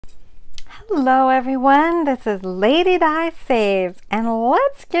Hello everyone, this is Lady Di Saves, and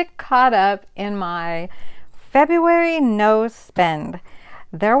let's get caught up in my February no spend.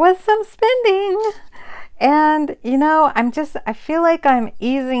 There was some spending, and I feel like I'm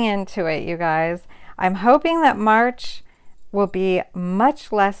easing into it, you guys. I'm hoping that March will be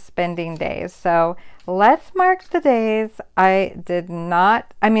much less spending days. So let's mark the days I did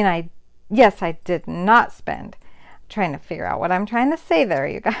not spend. Trying to figure out what I'm trying to say there,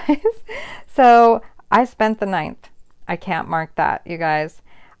 you guys. So I spent the 9th. I can't mark that, you guys.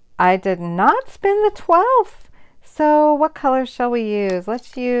 I did not spend the 12th. So what color shall we use?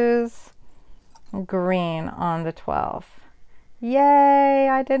 Let's use green on the 12th. Yay,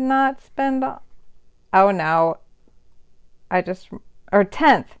 I did not spend, oh no, or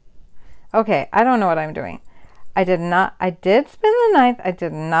 10th. Okay, I don't know what I'm doing. I did spend the 9th. I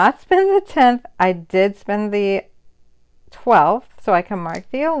did not spend the 10th. I did spend the 12th, so I can mark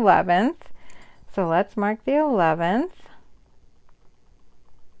the 11th. So let's mark the 11th.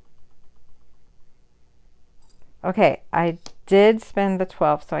 Okay, I did spend the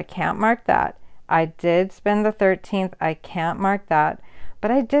 12th, so I can't mark that. I did spend the 13th. I can't mark that.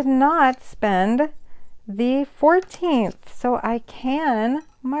 But I did not spend the 14th, so I can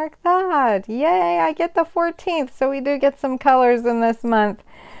mark that. Yay, I get the 14th. So we do get some colors in this month.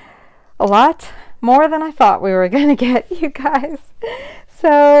 A lot more than I thought we were going to get, you guys.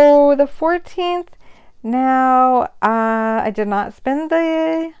 So the 14th, now I did not spend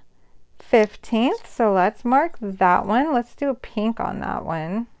the 15th, so let's mark that one. Let's do a pink on that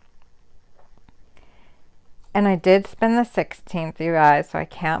one. And I did spend the 16th, you guys, so I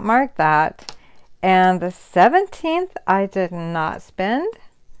can't mark that. And the 17th, I did not spend.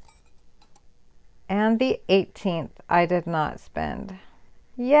 And the 18th, I did not spend.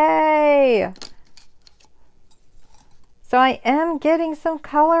 Yay! So I am getting some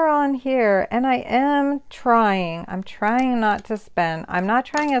color on here, and I am trying. I'm trying not to spend. I'm not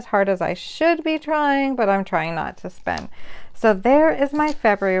trying as hard as I should be trying, but I'm trying not to spend. So there is my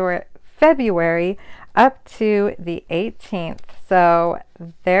February up to the 18th. So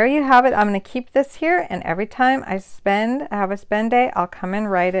there you have it. I'm going to keep this here, and every time I have a spend day, I'll come and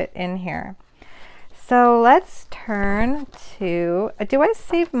write it in here. So let's turn to, do I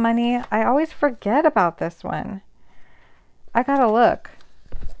save money? I always forget about this one. I gotta look.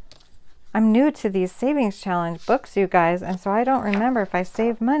 I'm new to these savings challenge books, you guys, and so I don't remember if I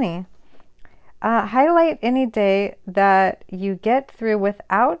save money. Highlight any day that you get through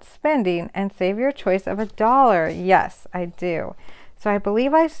without spending and save your choice of $1. Yes, I do. So I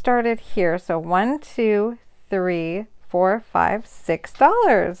believe I started here. So 1, 2, 3, 4, 5,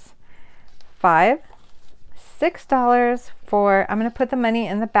 $6. $6 for, I'm going to put the money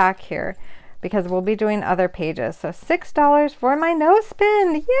in the back here because we'll be doing other pages. So $6 for my no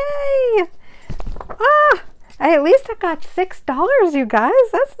spend. Yay! At least I got $6, you guys.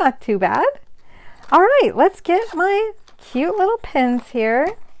 That's not too bad. All right, let's get my cute little pins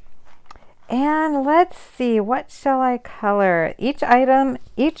here. And let's see, what shall I color? Each icon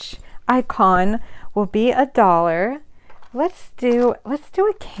will be $1. Let's do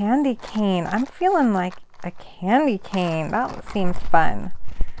a candy cane. I'm feeling like a candy cane. That seems fun.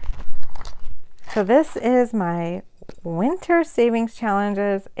 So this is my winter savings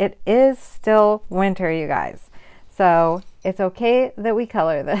challenges. It is still winter, you guys. So it's okay that we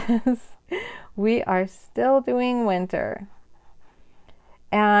color this. We are still doing winter.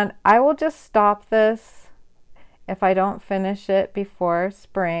 And I will just stop this if I don't finish it before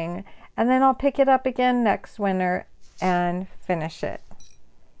spring. And then I'll pick it up again next winter and finish it.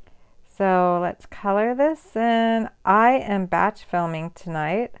 So let's color this in. I am batch filming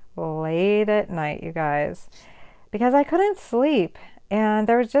tonight, late at night, you guys, because I couldn't sleep. And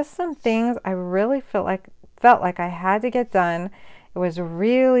there was just some things I really felt like I had to get done. It was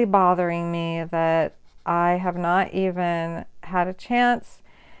really bothering me that I have not even had a chance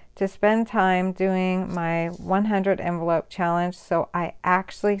to spend time doing my 100 envelope challenge. So I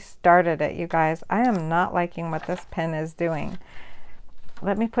actually started it, you guys. I am not liking what this pen is doing.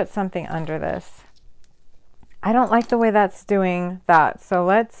 Let me put something under this. I don't like the way that's doing that. So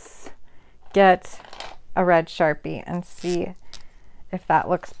let's get a red Sharpie and see if that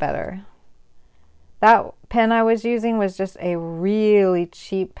looks better. That pen I was using was just a really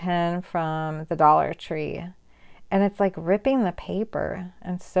cheap pen from the Dollar Tree. And it's like ripping the paper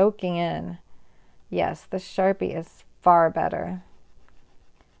and soaking in. Yes, the Sharpie is far better.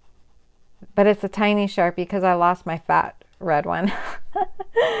 But it's a tiny Sharpie because I lost my fat red one.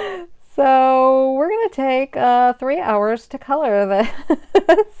 So we're going to take 3 hours to color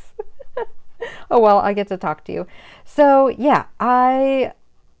this. Oh, well, I get to talk to you. So yeah,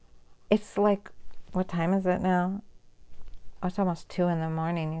 it's like, what time is it now? Oh, it's almost 2 in the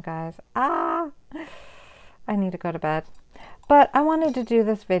morning, you guys. I need to go to bed. But I wanted to do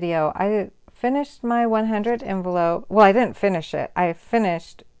this video. I finished my 100 envelope. Well, I didn't finish it. I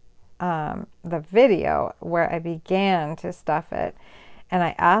finished the video where I began to stuff it. And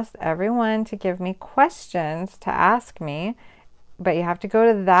I asked everyone to give me questions to ask me. But you have to go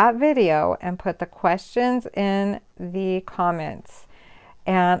to that video and put the questions in the comments.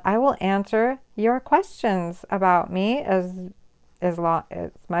 And I will answer your questions about me as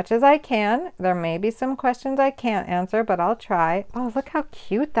much as I can. There may be some questions I can't answer, but I'll try. Oh, look how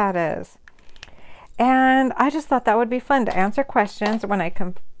cute that is. And I just thought that would be fun to answer questions when I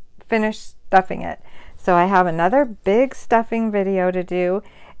can finish stuffing it. So I have another big stuffing video to do,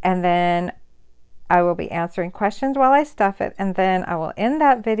 and then I will be answering questions while I stuff it, and then I will end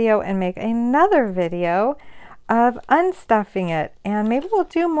that video and make another video of unstuffing it, and maybe we'll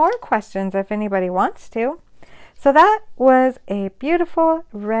do more questions if anybody wants to. So that was a beautiful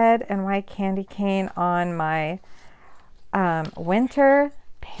red and white candy cane on my winter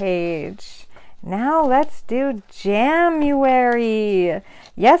page. Now let's do January.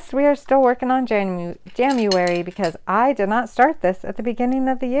 Yes, we are still working on January because I did not start this at the beginning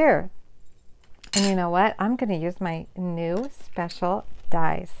of the year. And you know what? I'm going to use my new special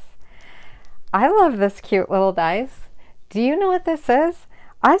dice. I love this cute little dice. Do you know what this is?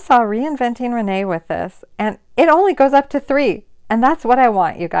 I saw Reinventing Renee with this, and it only goes up to 3. And that's what I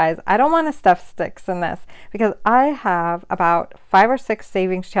want, you guys. I don't want to stuff sticks in this because I have about 5 or 6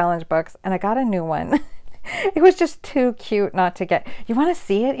 Savings Challenge books, and I got a new one. It was just too cute not to get. You want to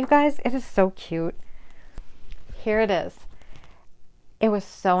see it, you guys? It is so cute. Here it is. It was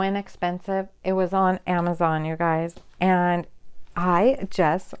so inexpensive. It was on Amazon, you guys, and I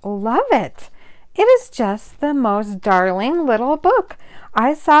just love it. It is just the most darling little book.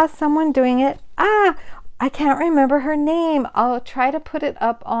 I saw someone doing it. I can't remember her name. I'll try to put it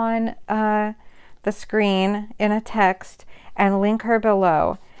up on the screen in a text and link her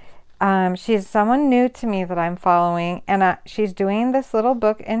below. She's someone new to me that I'm following, and she's doing this little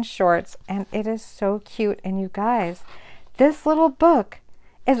book in shorts, and it is so cute. And you guys, this little book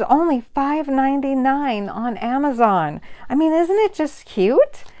is only $5.99 on Amazon. I mean, isn't it just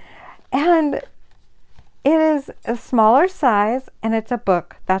cute? And it is a smaller size, and it's a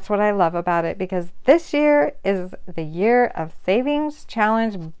book. That's what I love about it, because this year is the year of Savings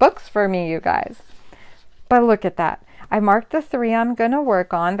Challenge books for me, you guys. But look at that. I marked the 3 I'm going to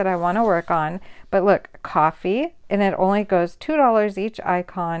work on, that I want to work on. But look, coffee, and it only goes $2 each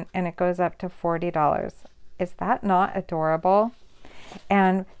icon, and it goes up to $40. Is that not adorable?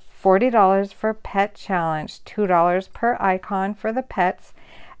 And $40 for pet challenge, $2 per icon for the pets.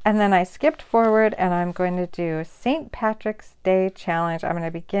 And then I skipped forward, and I'm going to do St. Patrick's Day challenge. I'm going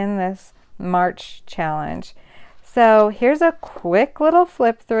to begin this March challenge. So here's a quick little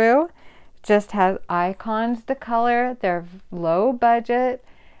flip through. Just has icons to color. They're low budget,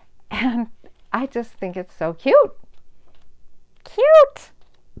 and I just think it's so cute. Cute!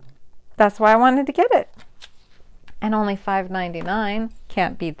 That's why I wanted to get it. And only $5.99.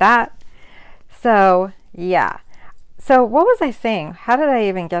 Can't beat that. So yeah. So what was I saying? How did I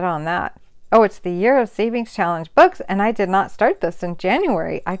even get on that? Oh, it's the year of Savings Challenge books, and I did not start this in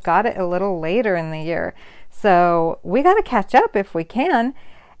January. I got it a little later in the year. So we got to catch up if we can.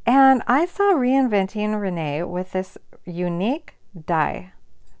 And I saw Reinventing Renee with this unique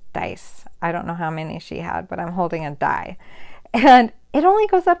dice. I don't know how many she had, but I'm holding a die. And it only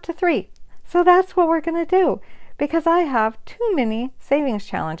goes up to 3. So that's what we're going to do, because I have too many savings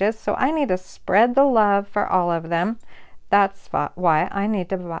challenges. So I need to spread the love for all of them. That's why I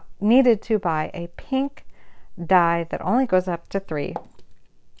needed to buy a pink die that only goes up to 3.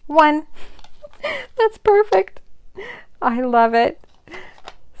 1. That's perfect. I love it.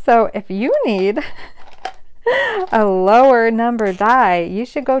 So if you need a lower number die, you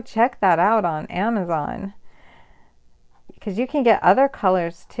should go check that out on Amazon, because you can get other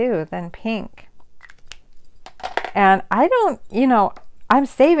colors too than pink. And I don't, I'm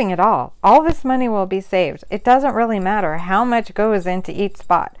saving it all. All this money will be saved. It doesn't really matter how much goes into each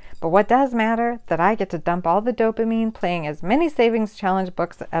spot. But what does matter, that I get to dump all the dopamine playing as many Savings Challenge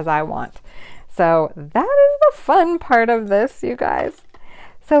books as I want. So that is the fun part of this, you guys.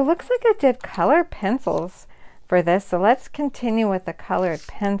 So it looks like I did color pencils for this. So let's continue with the colored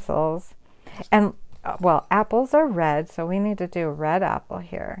pencils. And, well, apples are red, so we need to do red apple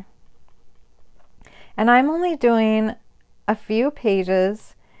here. And I'm only doing a few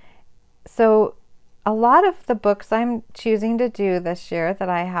pages. So a lot of the books I'm choosing to do this year that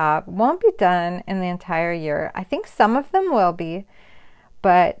I have won't be done in the entire year. I think some of them will be,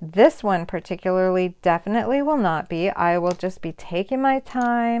 But this one particularly definitely will not be. I will just be taking my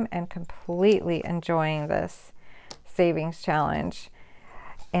time and completely enjoying this savings challenge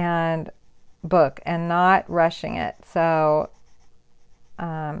and book and not rushing it. So,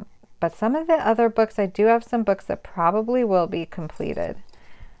 but some of the other books, I do have some books that probably will be completed.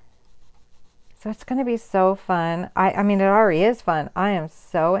 So it's going to be so fun. I mean, it already is fun. I am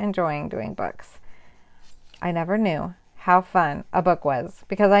so enjoying doing books. I never knew how fun a book was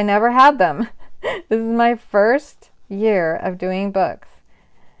because I never had them. This is my first year of doing books.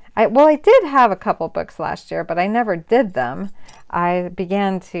 Well, I did have a couple books last year, but I never did them. I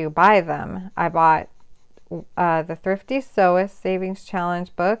began to buy them. I bought the Thrifty Sewist Savings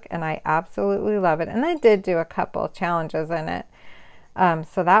Challenge book, and I absolutely love it. And I did do a couple challenges in it.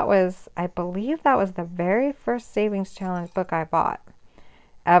 So that was, I believe that was the very first savings challenge book I bought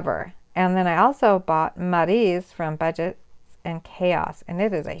ever. And then I also bought Marie's from Budgets and Chaos, and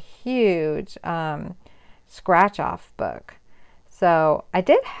it is a huge scratch-off book. So I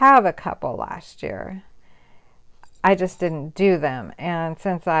did have a couple last year. I just didn't do them. And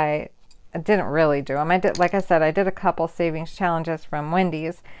since I didn't really do them, I did, like I said, I did a couple savings challenges from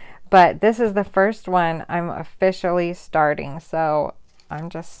Wendy's, but this is the first one I'm officially starting. So I'm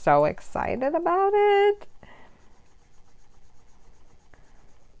just so excited about it.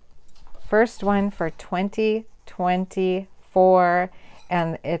 First one for 2024.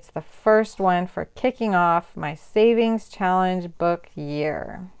 And it's the first one for kicking off my savings challenge book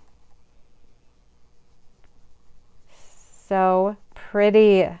year. So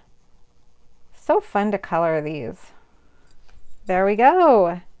pretty. So fun to color these. There we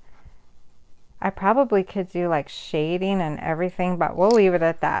go. I probably could do like shading and everything, but we'll leave it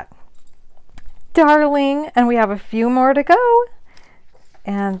at that. Darling, and we have a few more to go.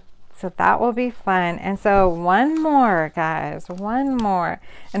 And so that will be fun. And so one more, guys, one more.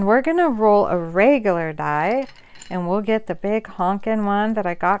 And we're going to roll a regular die, and we'll get the big honkin' one that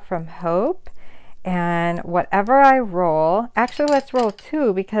I got from Hope. And whatever I roll, actually let's roll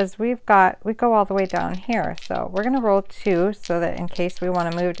 2 because we go all the way down here. So we're going to roll 2 so that in case we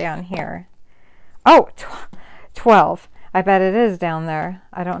want to move down here. Oh, 12. I bet it is down there.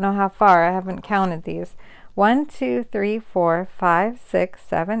 I don't know how far. I haven't counted these. 1, 2, 3, 4, 5, 6,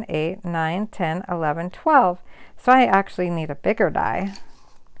 7, 8, 9, 10, 11, 12. So I actually need a bigger die.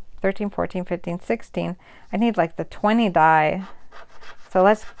 13, 14, 15, 16. I need like the 20 die. So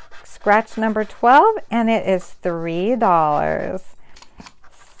let's scratch number 12, and it is $3.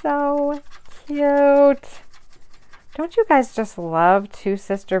 So cute. Don't you guys just love Two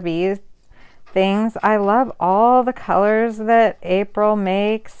Sister Bees things? I love all the colors that April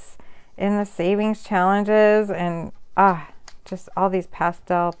makes in the savings challenges, and just all these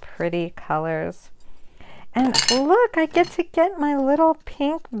pastel pretty colors. And look, I get to get my little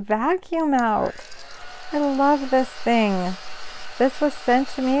pink vacuum out. I love this thing. This was sent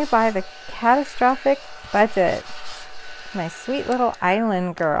to me by the Catastrophic Budget, my sweet little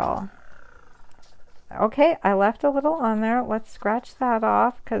island girl. Okay, I left a little on there. Let's scratch that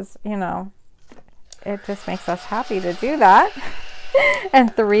off because, you know, it just makes us happy to do that.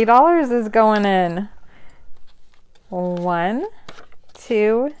 And $3 is going in. 1,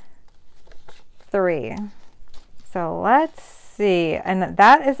 2, 3. So let's see. And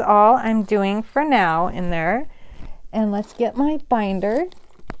that is all I'm doing for now in there. And let's get my binder.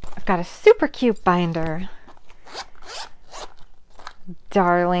 I've got a super cute binder.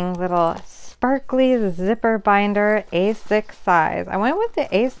 Darling little sparkly zipper binder, A6 size. I went with the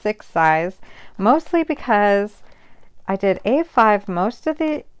A6 size mostly because I did A5 most of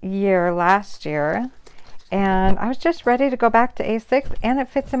the year last year, and I was just ready to go back to A6, and it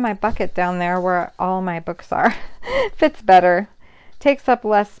fits in my bucket down there where all my books are. Fits better, takes up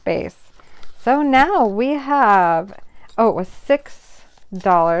less space. So now we have, oh, it was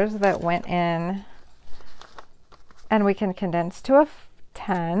 $6 that went in, and we can condense to a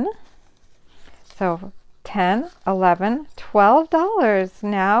 10. So 10, 11, $12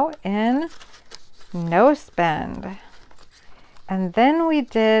 now in no spend. And then we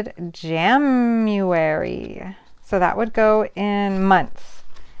did January. So that would go in months.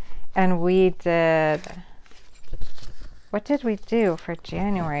 And we did, what did we do for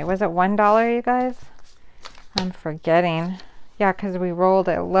January? Was it $1, you guys? I'm forgetting. Yeah, because we rolled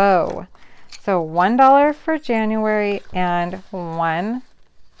it low. So $1 for January and one.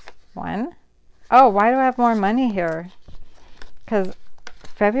 Oh, why do I have more money here? Because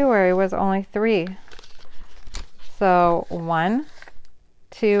February was only 3. So 1,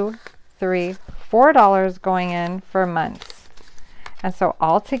 2, 3, $4 going in for months. And so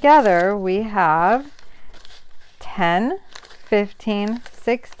all together we have 10, 15,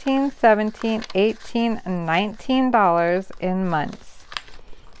 $16, $17, $18, and $19 in months.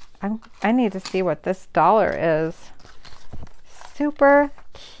 I need to see what this dollar is. Super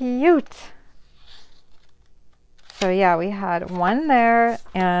cute. So yeah, we had 1 there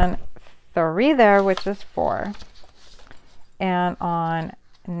and 3 there, which is 4. And on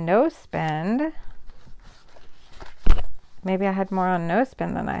no spend, maybe I had more on no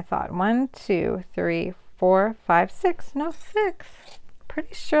spend than I thought. 1, 2, 3, 4, 5, 6. No, 6.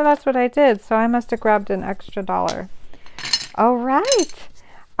 Pretty sure that's what I did. So I must have grabbed an extra $1. All right.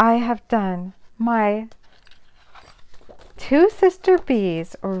 I have done my 2 Sister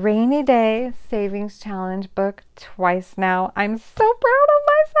Bees Rainy Day Savings Challenge book twice now. I'm so proud of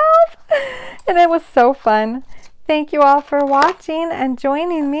myself. And it was so fun. Thank you all for watching and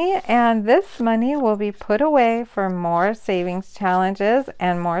joining me, and this money will be put away for more savings challenges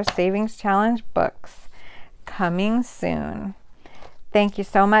and more savings challenge books coming soon. Thank you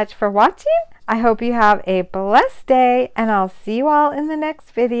so much for watching. I hope you have a blessed day, and I'll see you all in the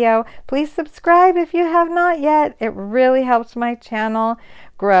next video. Please subscribe if you have not yet. It really helps my channel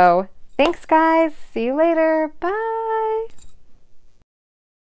grow. Thanks guys. See you later. Bye.